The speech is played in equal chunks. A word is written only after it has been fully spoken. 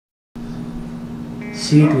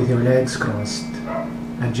Sit with your legs crossed.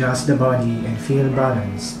 Adjust the body and feel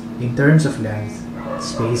balanced in terms of length,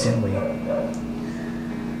 space, and weight.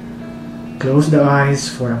 Close the eyes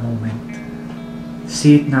for a moment.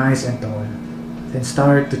 Sit nice and tall. Then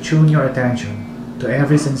start to tune your attention to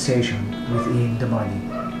every sensation within the body.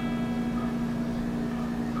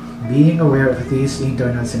 Being aware of these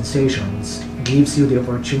internal sensations gives you the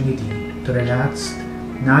opportunity to relax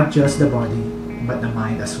not just the body, but the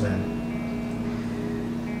mind as well.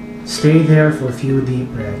 Stay there for a few deep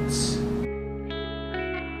breaths.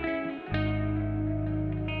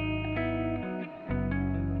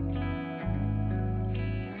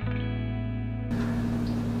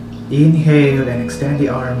 Inhale and extend the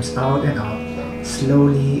arms out and up,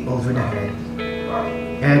 slowly over the head.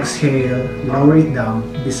 Exhale, lower it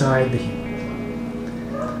down beside the hip.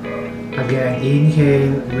 Again,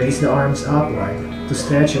 inhale, raise the arms upward to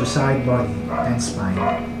stretch your side body and spine.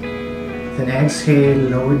 Then exhale,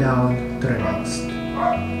 lower down to relax.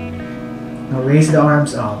 Now raise the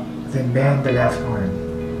arms up, then bend the left arm.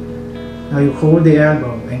 Now you hold the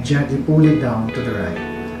elbow and gently pull it down to the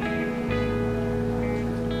right.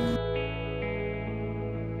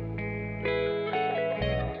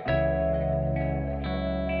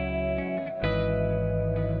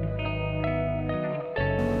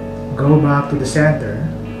 Go back to the center,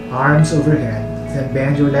 arms overhead, then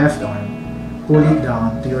bend your left arm, pull it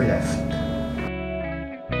down to your left.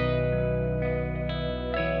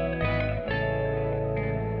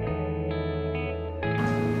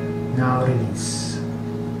 Now release.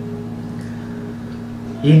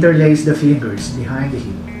 Interlace the fingers behind the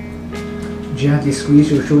hip. Gently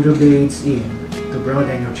squeeze your shoulder blades in to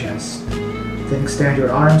broaden your chest. Then extend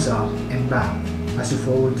your arms up and back as you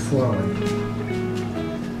fold forward.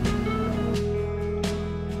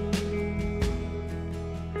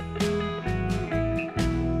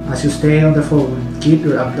 As you stay on the fold, keep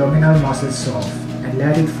your abdominal muscles soft and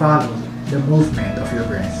let it follow the movement of your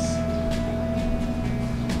breath.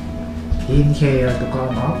 Inhale to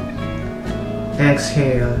come up.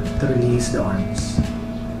 Exhale to release the arms.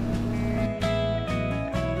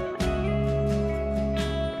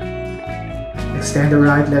 Extend the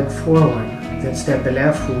right leg forward, then step the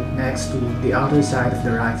left foot next to the outer side of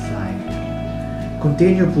the right thigh.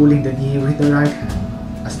 Continue pulling the knee with the right hand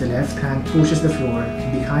as the left hand pushes the floor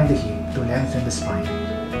behind the hip to lengthen the spine.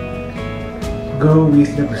 Go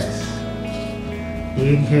with the breath.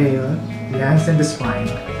 Inhale, lengthen the spine,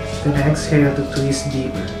 then exhale to twist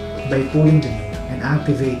deeper by pulling the knee and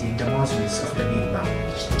activating the muscles of the mid-back.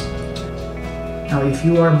 Now if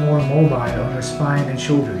you are more mobile on your spine and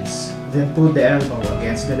shoulders, then put the elbow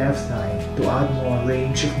against the left thigh to add more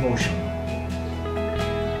range of motion.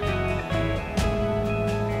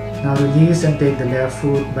 Now release and take the left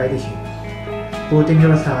foot by the hip, putting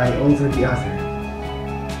your thigh over the other.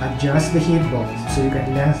 Adjust the hip bones so you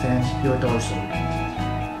can lengthen your torso.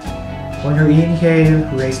 On your inhale,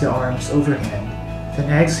 raise the arms overhead, then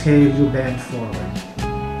exhale, you bend forward.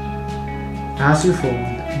 As you fold,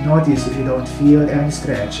 notice if you don't feel any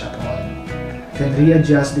stretch at all. Then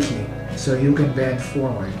readjust the hip so you can bend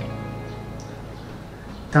forward.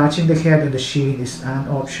 Touching the head on the shin is an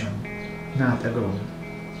option, not a goal.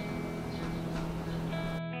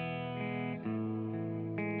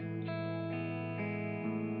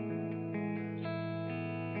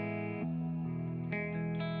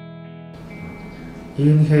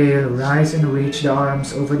 Inhale, rise and reach the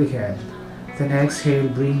arms over the head. Then exhale,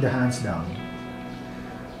 bring the hands down.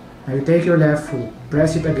 Now you take your left foot,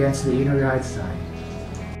 press it against the inner right thigh.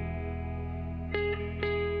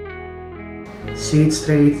 Sit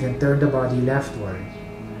straight, then turn the body leftward.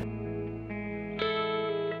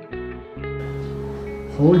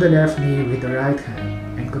 Hold the left knee with the right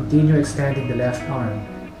hand and continue extending the left arm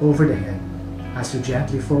over the head as you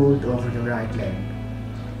gently fold over the right leg.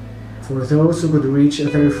 For those who could reach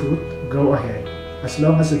their foot, go ahead, as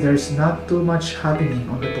long as there's not too much happening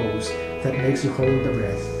on the pose that makes you hold the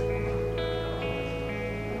breath.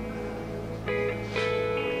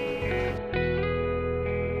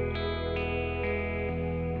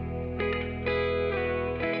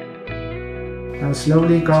 Now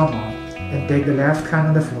slowly come up and take the left hand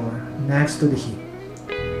on the floor next to the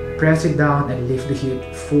hip. Press it down and lift the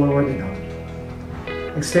hip forward and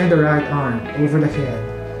up. Extend the right arm over the head.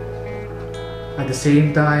 At the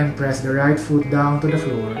same time, press the right foot down to the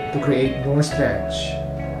floor to create more stretch.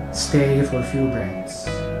 Stay for a few breaths.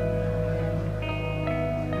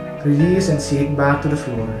 Release and sit back to the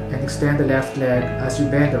floor and extend the left leg as you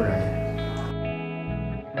bend the right.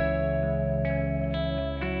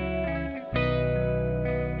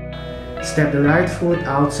 Step the right foot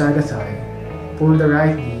outside the thigh. Pull the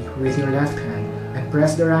right knee with your left hand and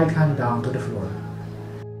press the right hand down to the floor.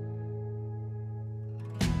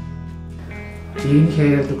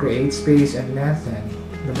 Inhale to create space and lengthen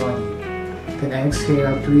the body. Then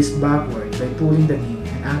exhale, twist backward by pulling the knee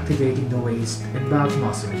and activating the waist and back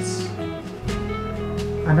muscles.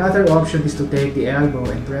 Another option is to take the elbow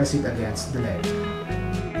and press it against the leg.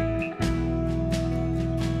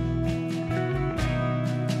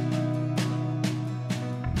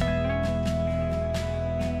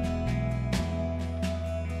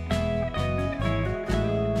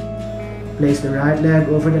 Place the right leg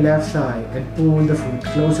over the left thigh and pull the foot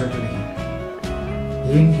closer to the hip.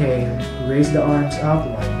 Inhale, raise the arms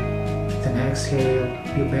upward. Then exhale,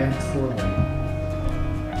 you bend forward.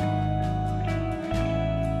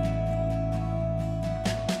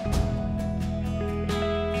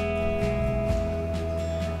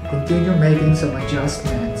 Continue making some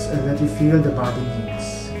adjustments that you feel the body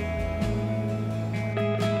needs.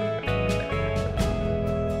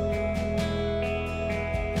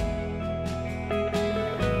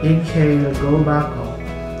 Inhale, go back up,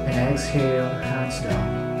 and exhale, hands down.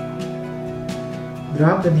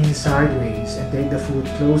 Drop the knees sideways and take the foot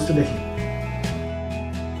close to the hip.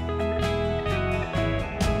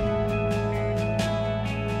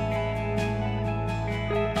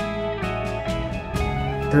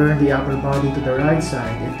 Turn the upper body to the right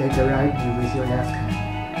side and take the right knee with your left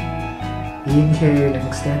hand. Inhale and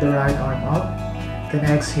extend the right arm up, then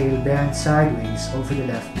exhale, bend sideways over the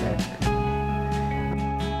left leg.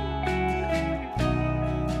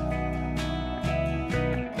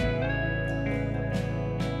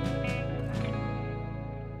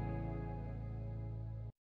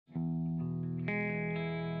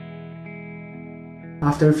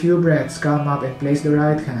 After a few breaths, come up and place the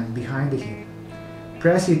right hand behind the hip.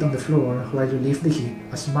 Press it on the floor while you lift the hip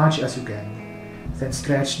as much as you can. Then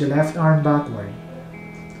stretch the left arm backward.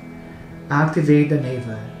 Activate the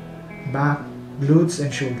navel, back, glutes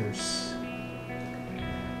and shoulders.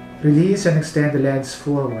 Release and extend the legs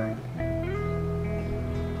forward.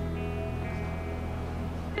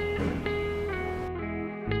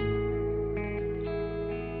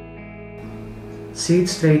 Sit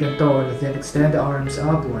straight and tall, then extend the arms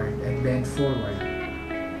upward and bend forward.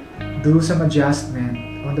 Do some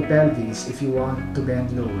adjustment on the pelvis if you want to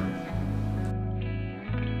bend lower.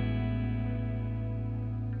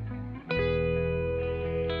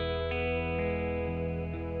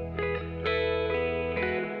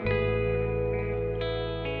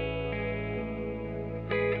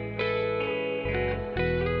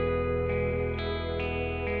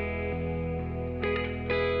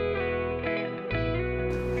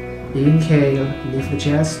 Inhale, lift the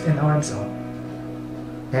chest and arms up.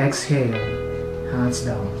 Exhale, hands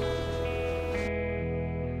down.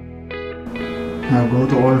 Now go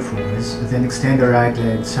to all fours, then extend the right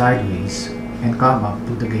leg sideways and come up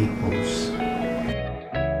to the gate pose.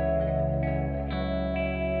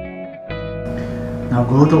 Now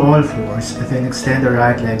go to all fours, then extend the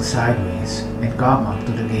right leg sideways and come up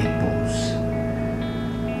to the gate pose.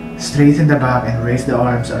 Straighten the back and raise the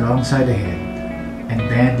arms alongside the head and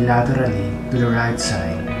bend laterally to the right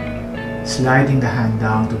side, sliding the hand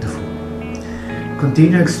down to the foot.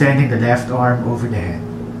 Continue extending the left arm over the head.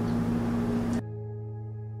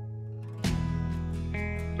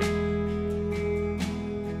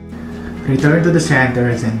 Return to the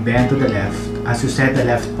center, then bend to the left as you set the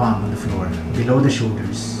left palm on the floor, below the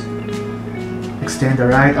shoulders. Extend the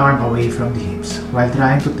right arm away from the hips while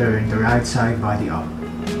trying to turn the right side body up.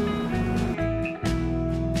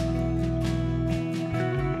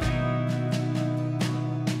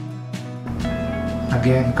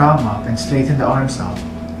 Again, come up and straighten the arms up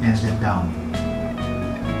and then down.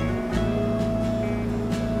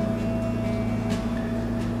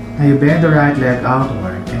 Now you bend the right leg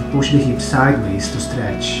outward and push the hips sideways to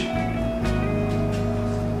stretch.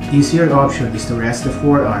 Easier option is to rest the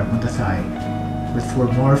forearm on the thigh, but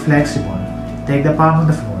for more flexible, take the palm on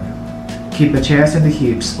the floor. Keep the chest and the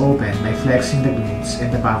hips open by flexing the glutes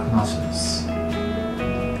and the back muscles.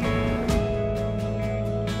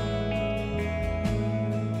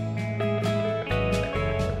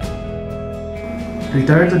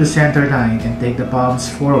 Return to the center line and take the palms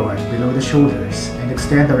forward below the shoulders and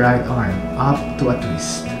extend the right arm up to a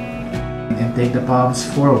twist. And take the palms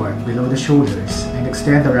forward below the shoulders and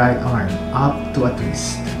extend the right arm up to a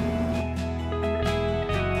twist.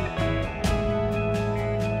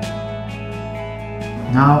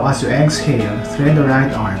 Now as you exhale, thread the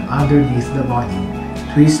right arm underneath the body,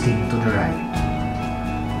 twisting to the right.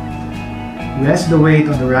 Rest the weight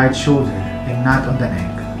on the right shoulder and not on the neck.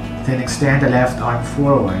 Then extend the left arm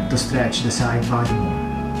forward to stretch the side body more.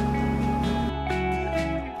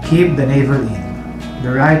 Keep the navel in.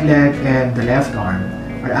 The right leg and the left arm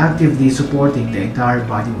are actively supporting the entire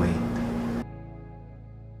body weight.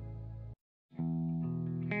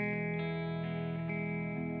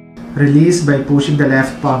 Release by pushing the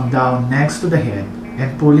left palm down next to the head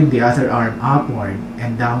and pulling the other arm upward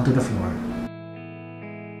and down to the floor.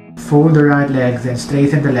 Fold the right leg, then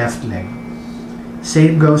straighten the left leg.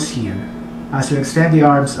 Same goes here. As you extend the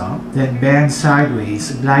arms up, then bend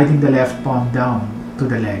sideways, gliding the left palm down to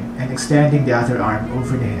the leg and extending the other arm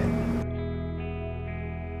over the head.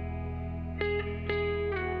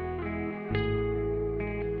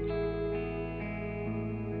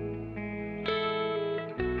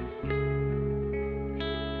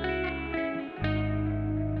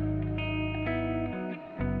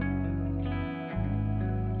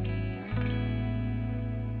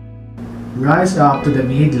 Rise up to the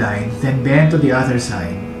midline, then bend to the other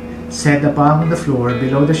side. Set the palm on the floor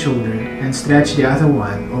below the shoulder and stretch the other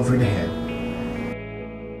one over the head.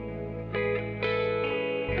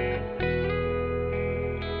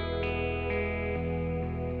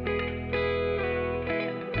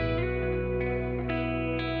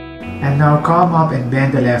 And now come up and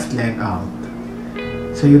bend the left leg out.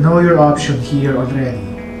 So you know your option here already.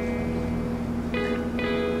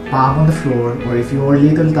 Palm on the floor, or if you are a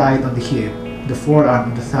little tight on the hip, the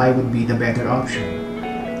forearm on the thigh would be the better option.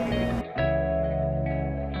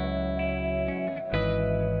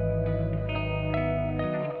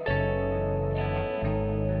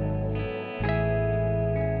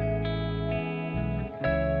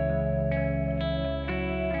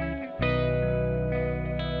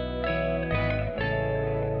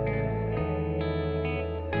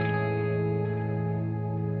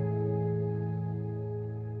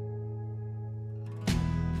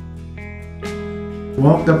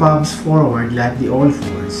 Walk the palms forward like the all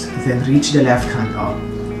fours, then reach the left hand up,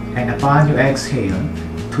 and upon you exhale,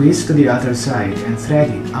 twist to the other side and thread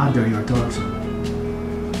it under your torso.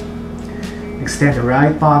 Extend the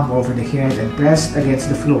right palm over the head and press against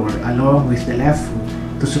the floor along with the left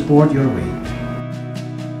foot to support your weight.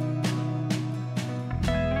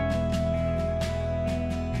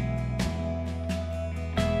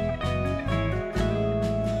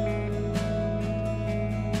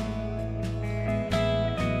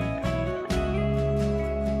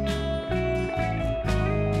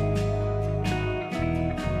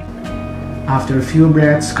 After a few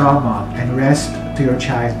breaths, come up and rest to your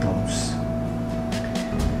child pose.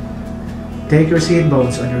 Take your sit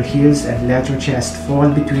bones on your heels and let your chest fall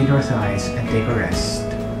between your thighs and take a rest.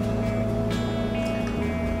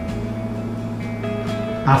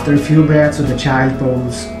 After a few breaths of the child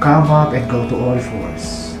pose, come up and go to all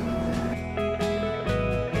fours.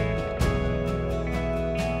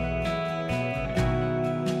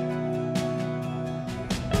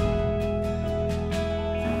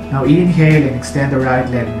 Now inhale and extend the right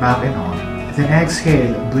leg back and on. Then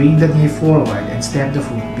exhale, bring the knee forward and step the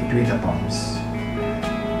foot between the palms.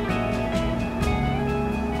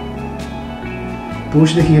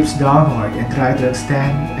 Push the hips downward and try to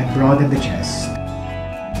extend and broaden the chest.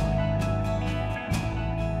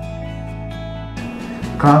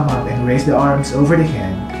 Come up and raise the arms over the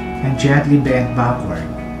head and gently bend backward.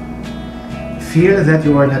 Feel that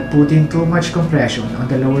you are not putting too much compression on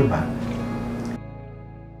the lower back.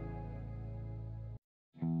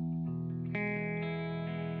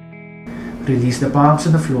 Release the palms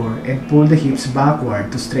on the floor and pull the hips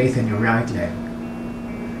backward to straighten your right leg.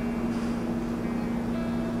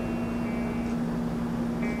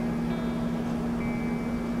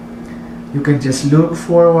 You can just look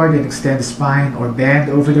forward and extend the spine or bend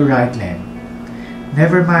over the right leg.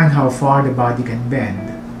 Never mind how far the body can bend,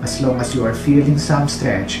 as long as you are feeling some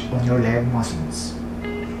stretch on your leg muscles.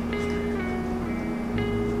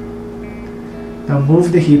 Now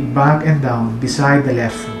move the hip back and down beside the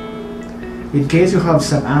left foot. In case you have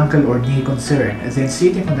some ankle or knee concern, then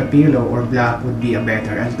sitting on a pillow or block would be a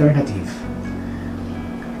better alternative.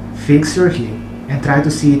 Fix your hip and try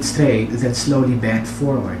to sit straight, then slowly bend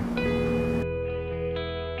forward.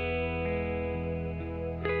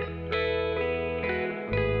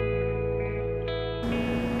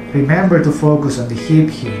 Remember to focus on the hip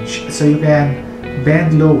hinge so you can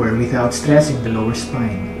bend lower without stressing the lower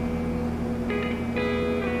spine.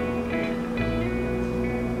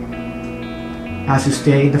 As you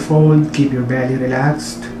stay in the fold, keep your belly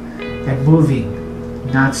relaxed and moving,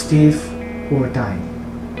 not stiff or tight.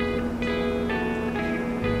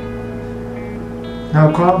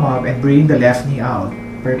 Now come up and bring the left knee out,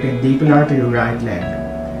 perpendicular to your right leg.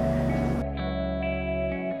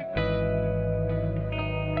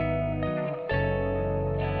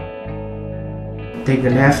 Take the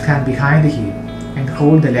left hand behind the hip and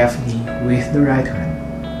hold the left knee with the right hand.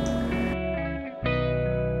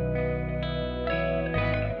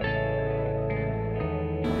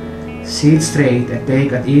 Sit straight and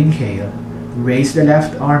take an inhale. Raise the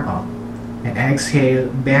left arm up. And exhale,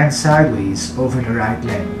 bend sideways over the right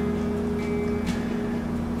leg.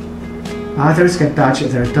 Others can touch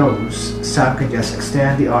their toes. Some can just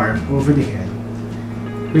extend the arm over the head.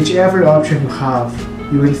 Whichever option you have,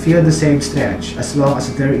 you will feel the same stretch as long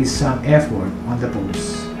as there is some effort on the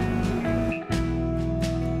pose.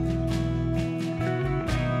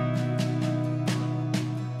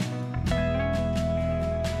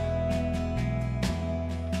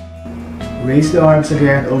 Raise the arms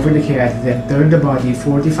again over the head, then turn the body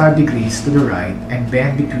 45 degrees to the right and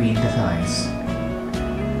bend between the thighs.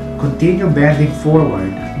 Continue bending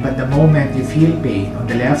forward, but the moment you feel pain on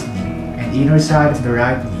the left knee and inner side of the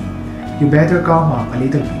right knee, you better calm up a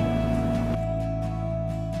little bit.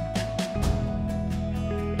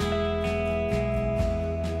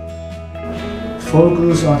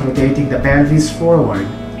 Focus on rotating the pelvis forward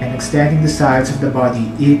and extending the sides of the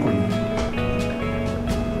body equally.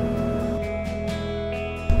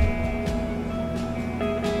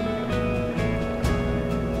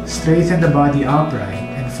 Straighten the body upright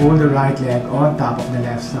and fold the right leg on top of the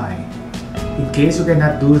left thigh. In case you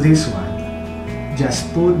cannot do this one,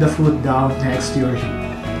 just put the foot down next to your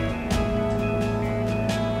hip.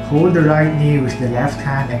 Hold the right knee with the left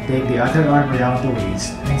hand and take the other arm around the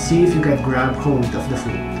waist and see if you can grab hold of the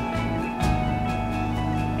foot.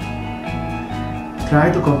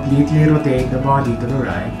 Try to completely rotate the body to the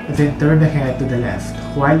right, then turn the head to the left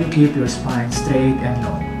while you keep your spine straight and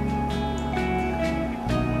long.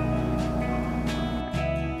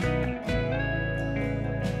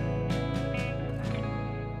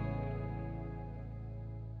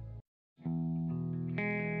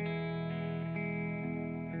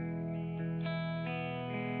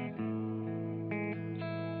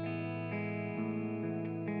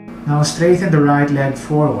 Now straighten the right leg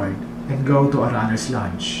forward and go to a runner's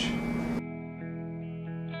lunge.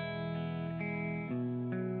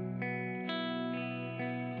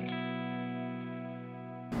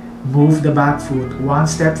 Move the back foot one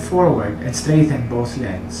step forward and straighten both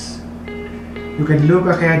legs. You can look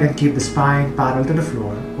ahead and keep the spine parallel to the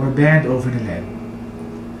floor or bend over the leg.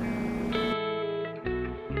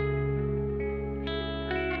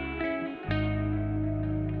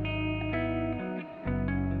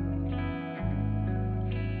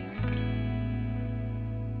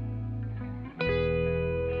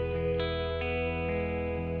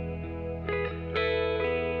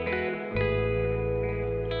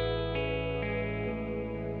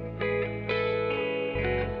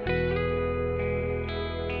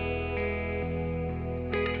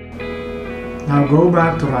 Now go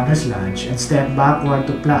back to runner's lunge and step backward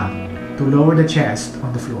to plank to lower the chest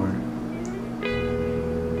on the floor.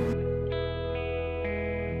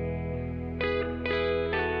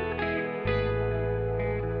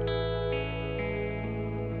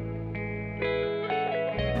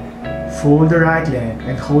 Fold the right leg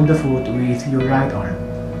and hold the foot with your right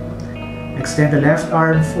arm. Extend the left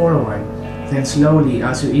arm forward, then slowly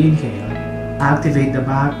as you inhale, activate the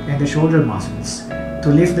back and the shoulder muscles to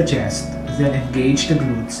lift the chest, then engage the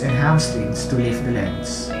glutes and hamstrings to lift the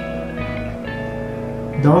legs.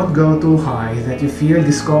 Don't go too high that you feel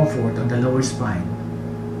discomfort on the lower spine.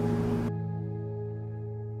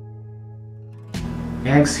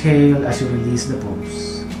 Exhale as you release the pose.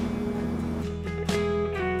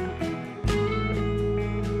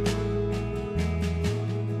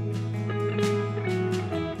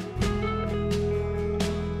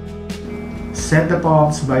 Set the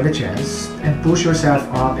palms by the chest and push yourself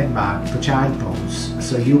up and back to child pose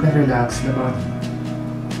so you can relax the body.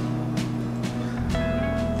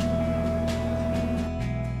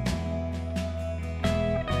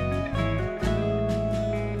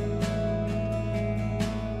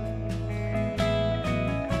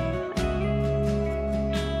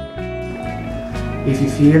 If you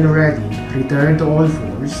feel ready, return to all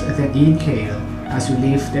fours and then inhale as you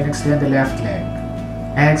lift and extend the left leg.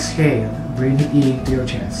 Exhale, bring it into your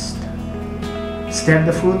chest. Step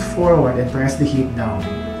the foot forward and press the hip down.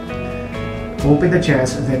 Open the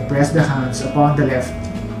chest and then press the hands upon the left knee.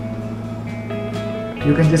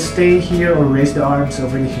 You can just stay here or raise the arms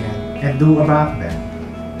over the head and do a back bend.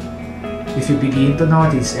 If you begin to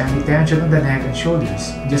notice any tension on the neck and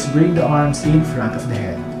shoulders, just bring the arms in front of the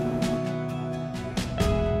head.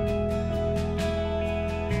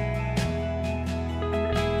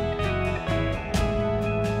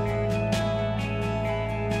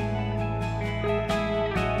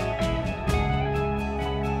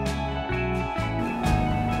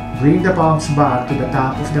 Bring the palms back to the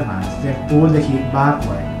top of the mat, then pull the hip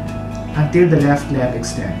backward until the left leg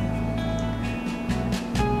extends.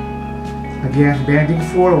 Again, bending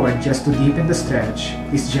forward just to deepen the stretch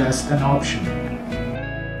is just an option.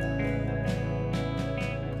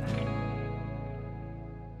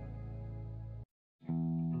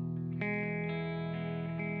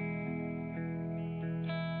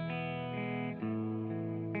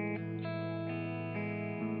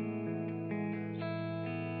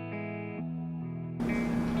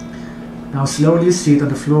 Now slowly sit on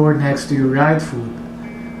the floor next to your right foot.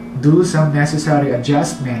 Do some necessary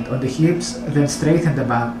adjustment on the hips, then straighten the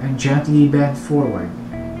back and gently bend forward.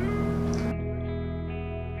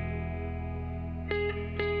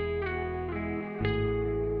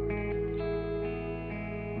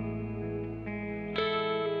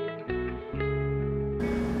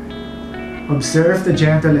 Observe the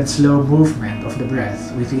gentle and slow movement of the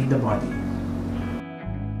breath within the body.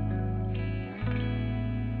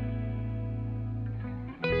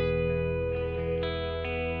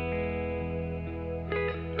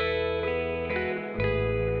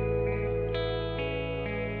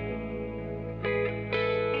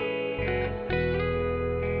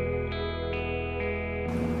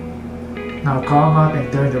 Now come up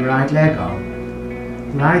and turn the right leg up.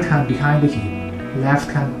 Right hand behind the hip, left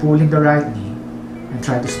hand pulling the right knee, and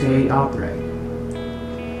try to stay upright.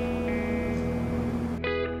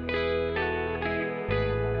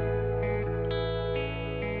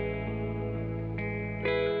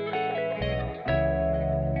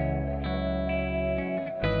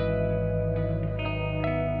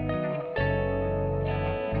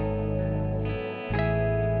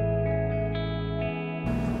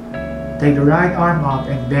 Take the right arm up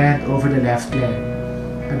and bend over the left leg.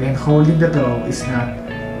 Again, holding the toe is not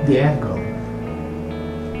the end goal.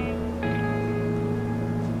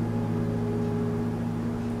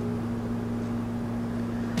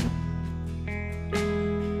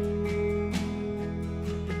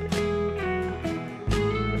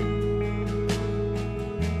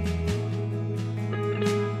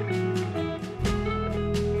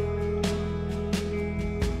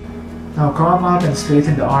 Now come up and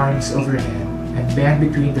straighten the arms overhead and bend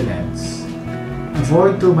between the legs.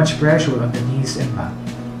 Avoid too much pressure on the knees and back.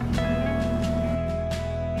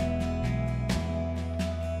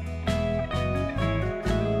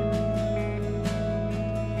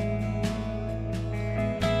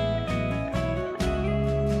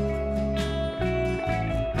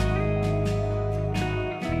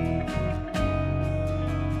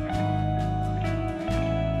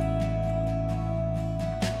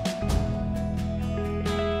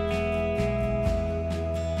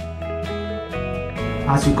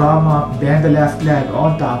 As you come up, bend the left leg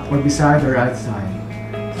on top or beside the right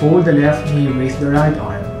thigh. Hold the left knee with the right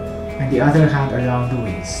arm and the other hand around the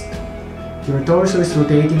waist. Your torso is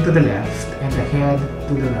rotating to the left and the head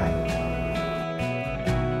to the right.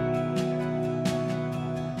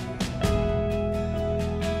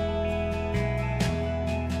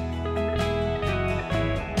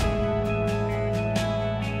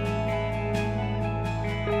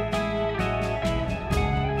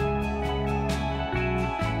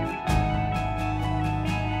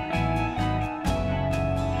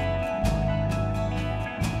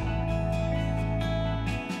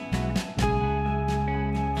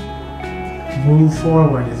 Move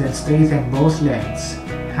forward and then straighten both legs,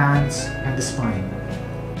 hands, and the spine.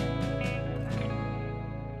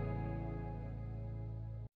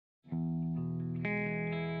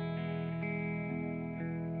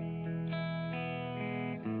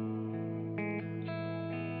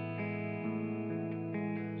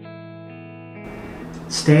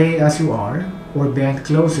 Stay as you are or bend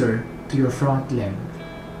closer to your front leg.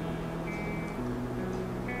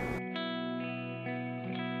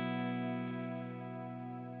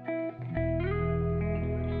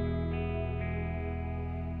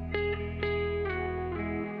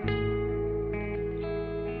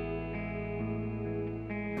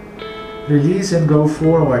 Release and go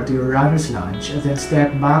forward to your runner's lunge and then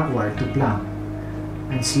step backward to plank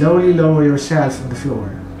and slowly lower yourself on the floor.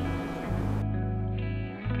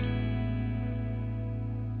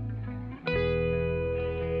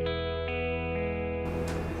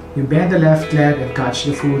 You bend the left leg and catch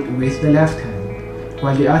the foot with the left hand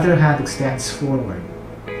while the other hand extends forward.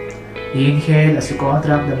 Inhale as you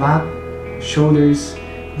contract the back, shoulders,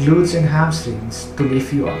 glutes and hamstrings to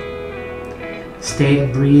lift you up. Stay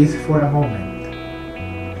and breathe for a moment.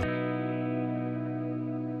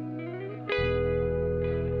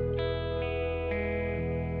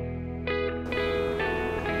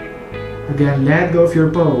 Again, let go of your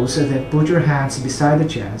pose and then put your hands beside the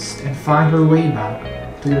chest and find your way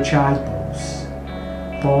back to your child pose.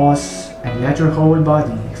 Pause and let your whole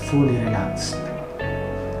body fully relax.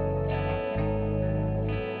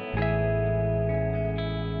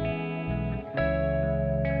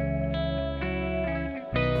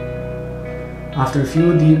 After a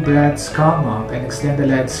few deep breaths, calm up and extend the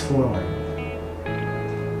legs forward.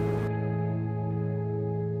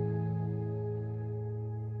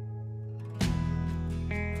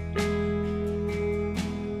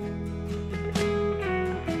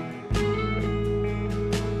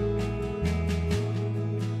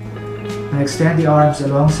 Now extend the arms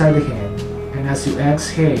alongside the head, and as you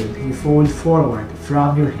exhale, you fold forward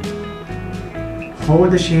from your hip. Hold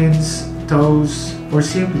the shins, toes, or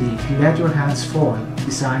simply let your hands fall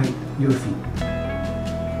beside your feet.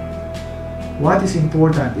 What is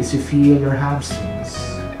important is you feel your hamstrings.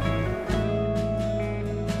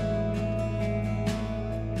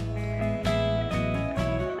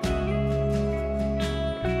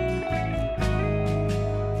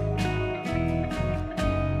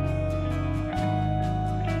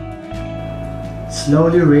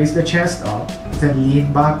 Slowly raise the chest up, then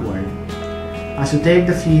lean backward. As you take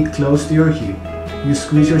the feet close to your hip, you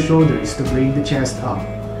squeeze your shoulders to bring the chest up.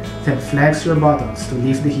 Then flex your buttocks to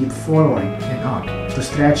lift the hip forward and up to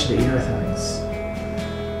stretch the inner thighs.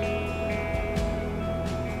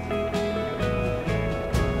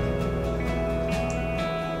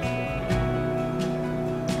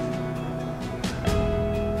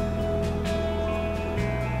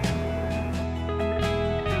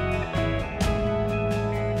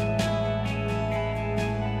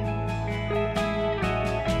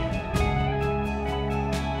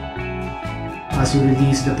 As you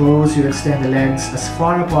release the pose, you extend the legs as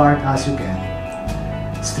far apart as you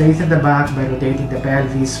can. Straighten the back by rotating the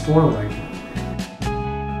pelvis forward.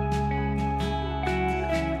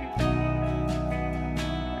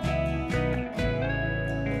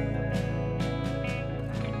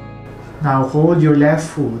 Now hold your left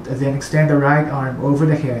foot and then extend the right arm over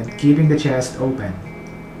the head, keeping the chest open.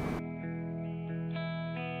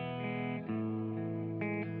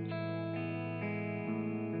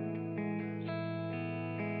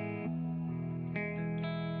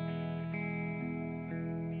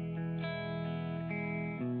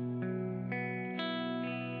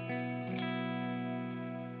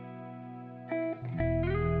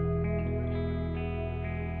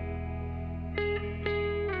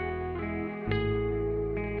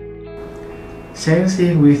 Same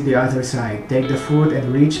thing with the other side. Take the foot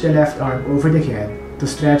and reach the left arm over the head to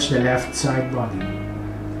stretch the left side body.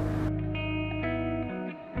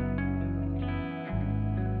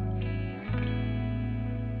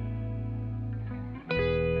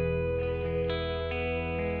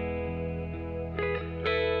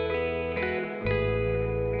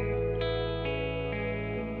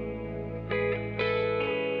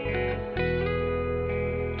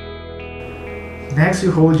 Next,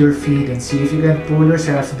 you hold your feet and see if you can pull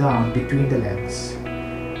yourself down between the legs.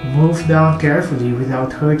 Move down carefully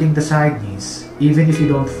without hurting the side knees. Even if you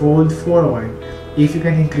don't fold forward, if you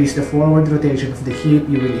can increase the forward rotation of the hip,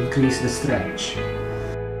 you will increase the stretch.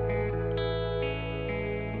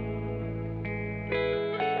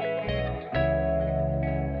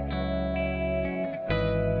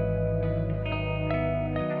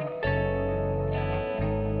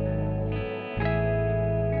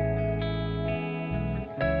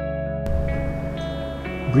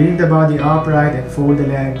 Bring the body upright and fold the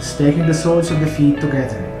legs, taking the soles of the feet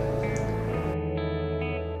together.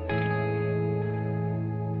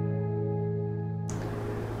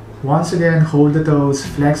 Once again, hold the toes,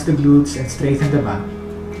 flex the glutes and straighten the back,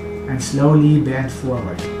 and slowly bend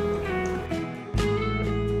forward.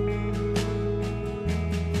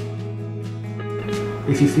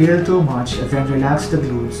 If you feel too much, then relax the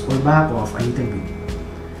glutes or back off a little bit.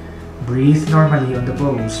 Breathe normally on the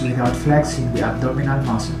pose without flexing the abdominal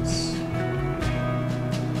muscles.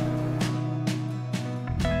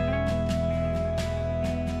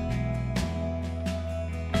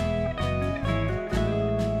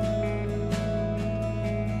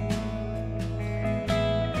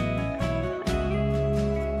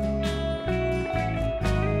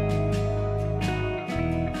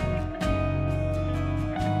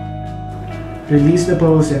 Release the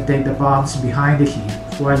pose and take the palms behind the hip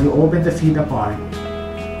while you open the feet apart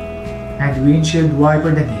and windshield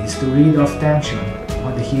wiper the knees to rid off tension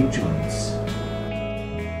on the hip joints.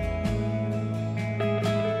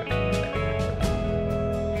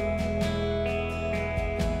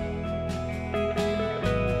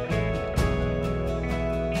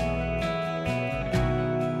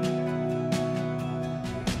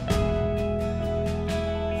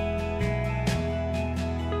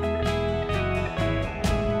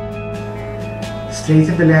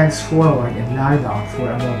 Straighten the legs forward and lie down for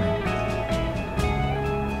a moment.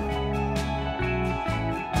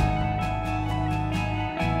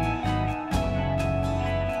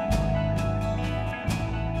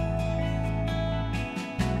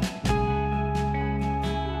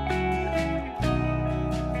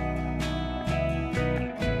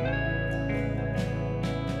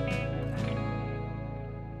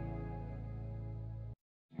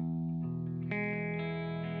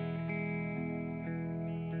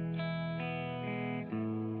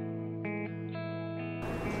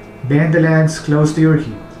 Bend the legs close to your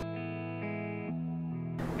hip.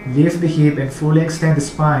 Lift the hip and fully extend the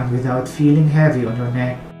spine without feeling heavy on your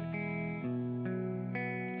neck.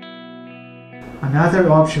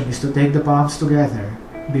 Another option is to take the palms together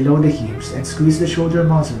below the hips and squeeze the shoulder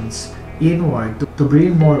muscles inward to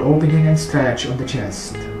bring more opening and stretch on the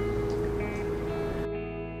chest.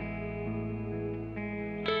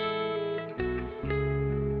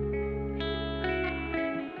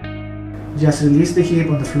 Just release the hip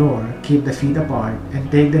on the floor, keep the feet apart, and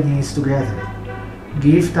take the knees together.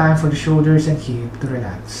 Give time for the shoulders and hip to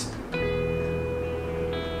relax.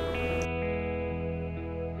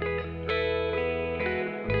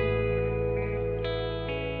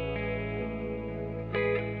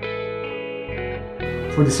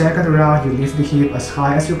 For the second round, you lift the hip as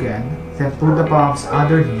high as you can, then put the palms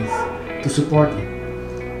underneath to support it.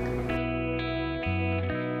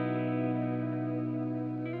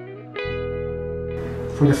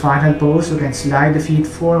 For the final pose, you can slide the feet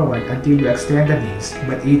forward until you extend the knees,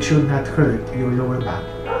 but it should not hurt your lower back.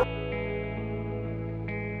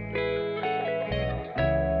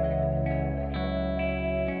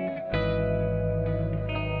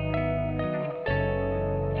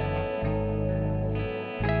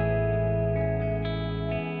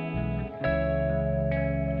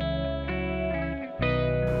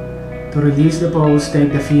 To release the pose,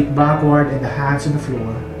 take the feet backward and the hands on the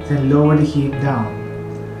floor, then lower the hip down.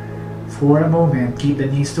 For a moment, keep the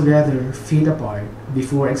knees together, feet apart,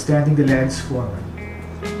 before extending the legs forward.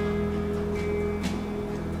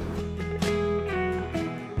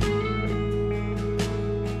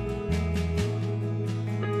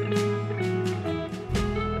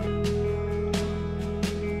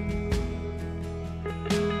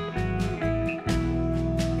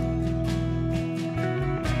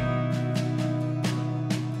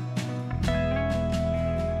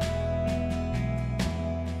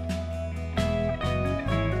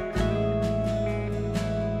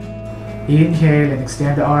 Inhale and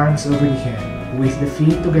extend the arms over the head with the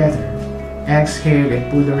feet together. Exhale and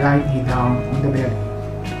pull the right knee down on the belly.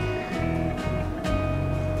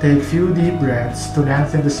 Take few deep breaths to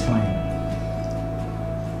lengthen the spine.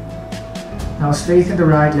 Now straighten the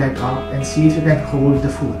right leg up and see if you can hold the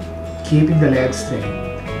foot, keeping the leg straight.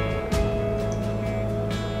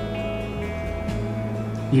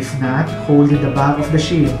 If not, holding the back of the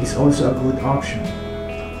shin is also a good option.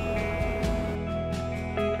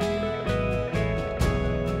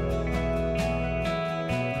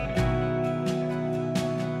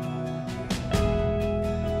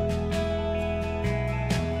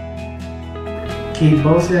 Keep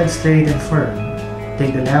both legs straight and firm.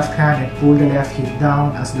 Take the left hand and pull the left hip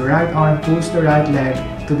down as the right arm pulls the right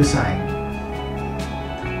leg to the side.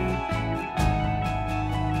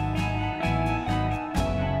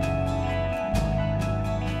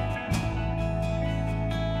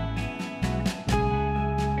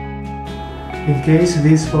 In case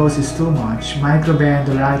this pose is too much, micro-bend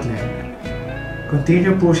the right leg.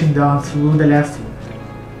 Continue pushing down through the left foot.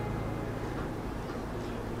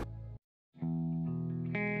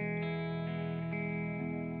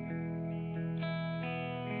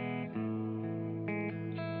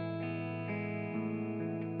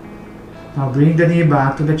 Now bring the knee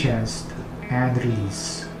back to the chest and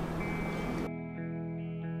release.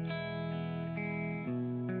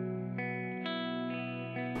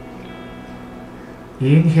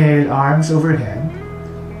 Inhale, arms overhead.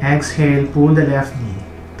 Exhale, pull the left knee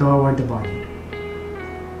toward the body.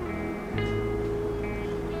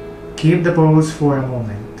 Keep the pose for a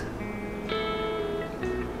moment.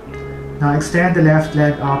 Now extend the left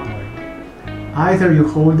leg upward. Either you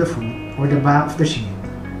hold the foot or the back of the shin.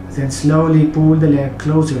 Then slowly pull the leg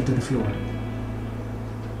closer to the floor.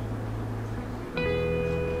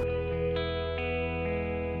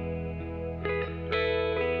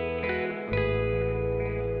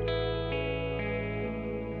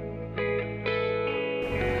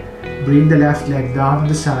 Bring the left leg down on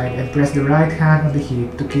the side and press the right hand on the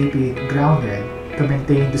hip to keep it grounded to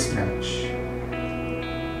maintain the stretch.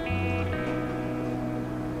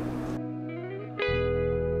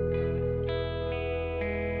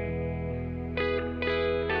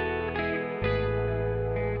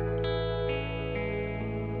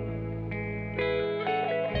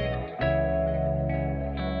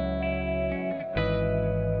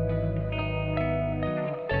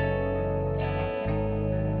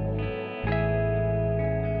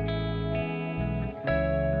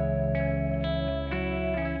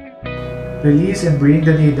 Release and bring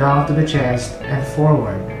the knee down to the chest and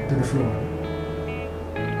forward to the floor.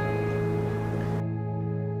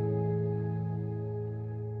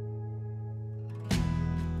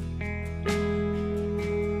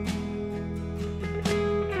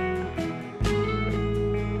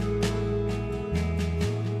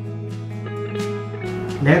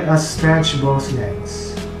 Let us stretch both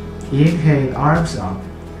legs. Inhale, arms up.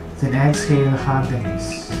 Then exhale, hug the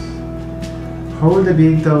knees. Hold the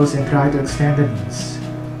big toes and try to extend the knees.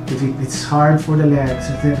 If it's hard for the legs,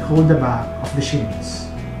 then hold the back of the shins.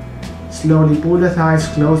 Slowly pull the thighs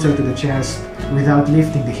closer to the chest without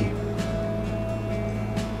lifting the hip.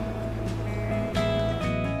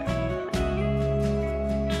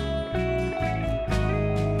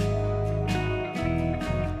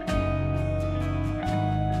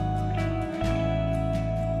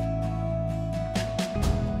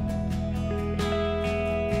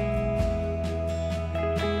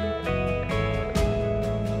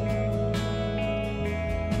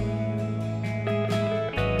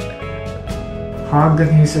 Hug the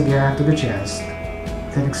knees again to the chest,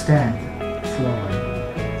 then extend forward.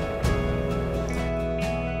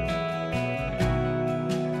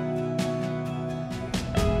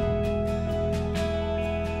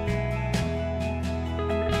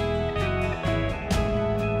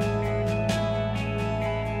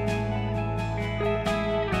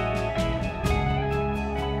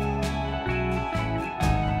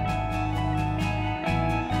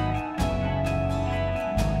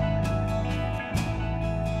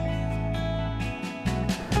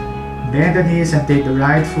 Bend the knees and take the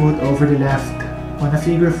right foot over the left on a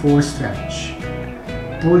figure 4 stretch.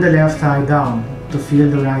 Pull the left thigh down to feel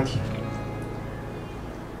the right hip.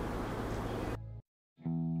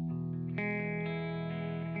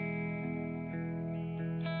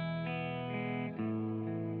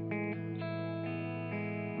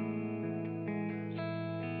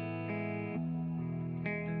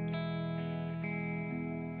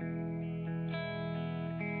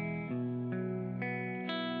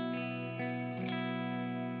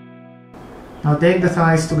 Now take the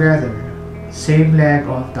thighs together, same leg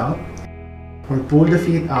on top, or pull the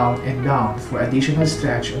feet out and down for additional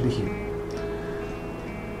stretch on the hip.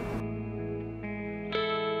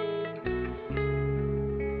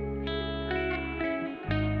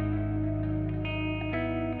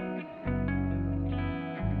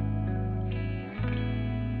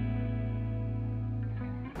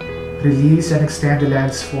 Release and extend the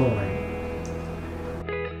legs forward.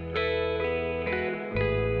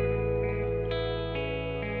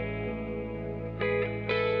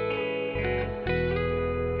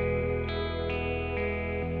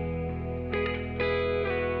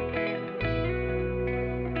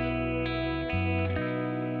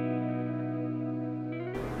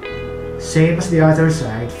 Same as the other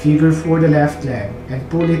side, figure 4 the left leg and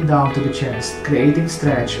pull it down to the chest, creating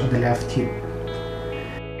stretch on the left hip.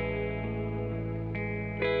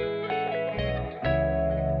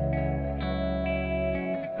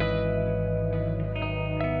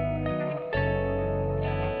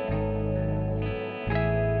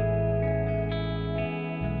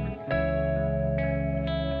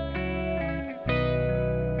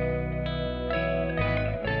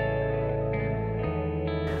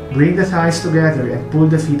 Bring the thighs together and pull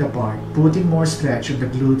the feet apart, putting more stretch on the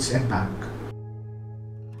glutes and back.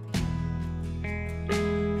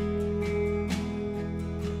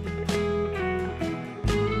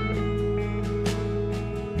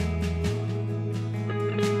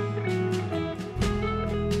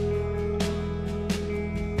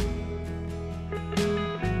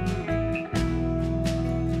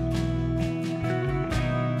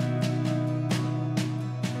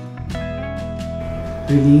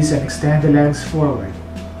 Release and extend the legs forward.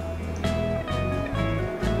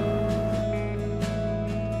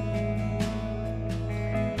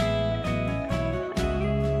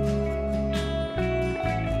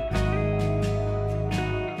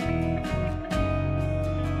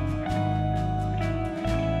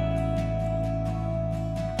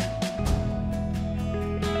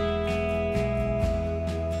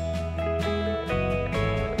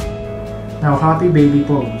 Now happy baby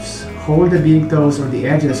pose. Hold the big toes or the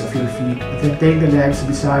edges of your feet, then take the legs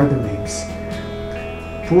beside the ribs.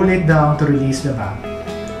 Pull it down to release the back.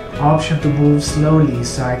 Option to move slowly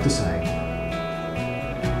side to side.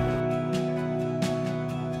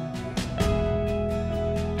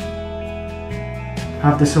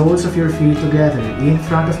 Have the soles of your feet together in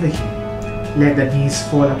front of the hip. Let the knees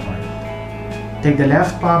fall apart. Take the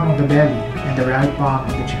left palm on the belly and the right palm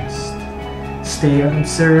on the chest. Stay and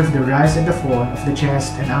observe the rise and the fall of the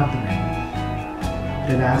chest and abdomen.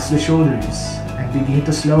 Relax the shoulders and begin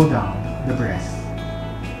to slow down the breath.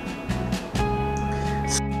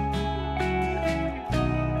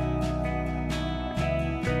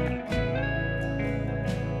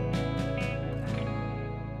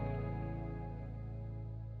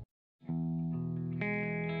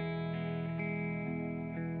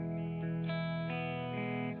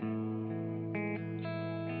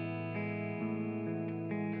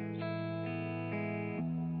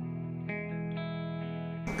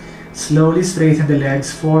 Slowly straighten the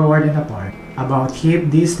legs forward and apart, about hip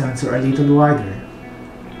distance or a little wider.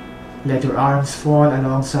 Let your arms fall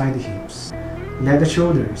alongside the hips. Let the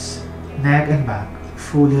shoulders, neck and back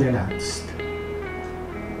fully relaxed.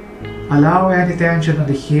 Allow any tension on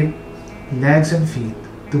the hip, legs and feet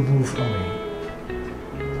to move away.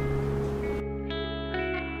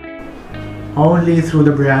 Only through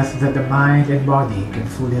the breath that the mind and body can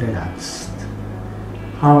fully relax.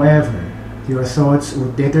 However, your thoughts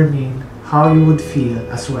would determine how you would feel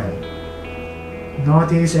as well.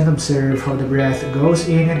 Notice and observe how the breath goes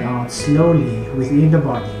in and out slowly within the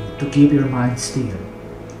body to keep your mind still.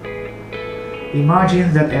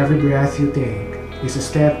 Imagine that every breath you take is a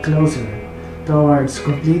step closer towards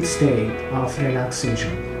complete state of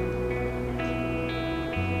relaxation.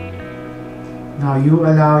 Now you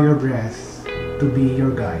allow your breath to be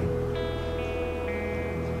your guide.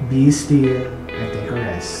 Be still and take a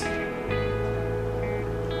rest.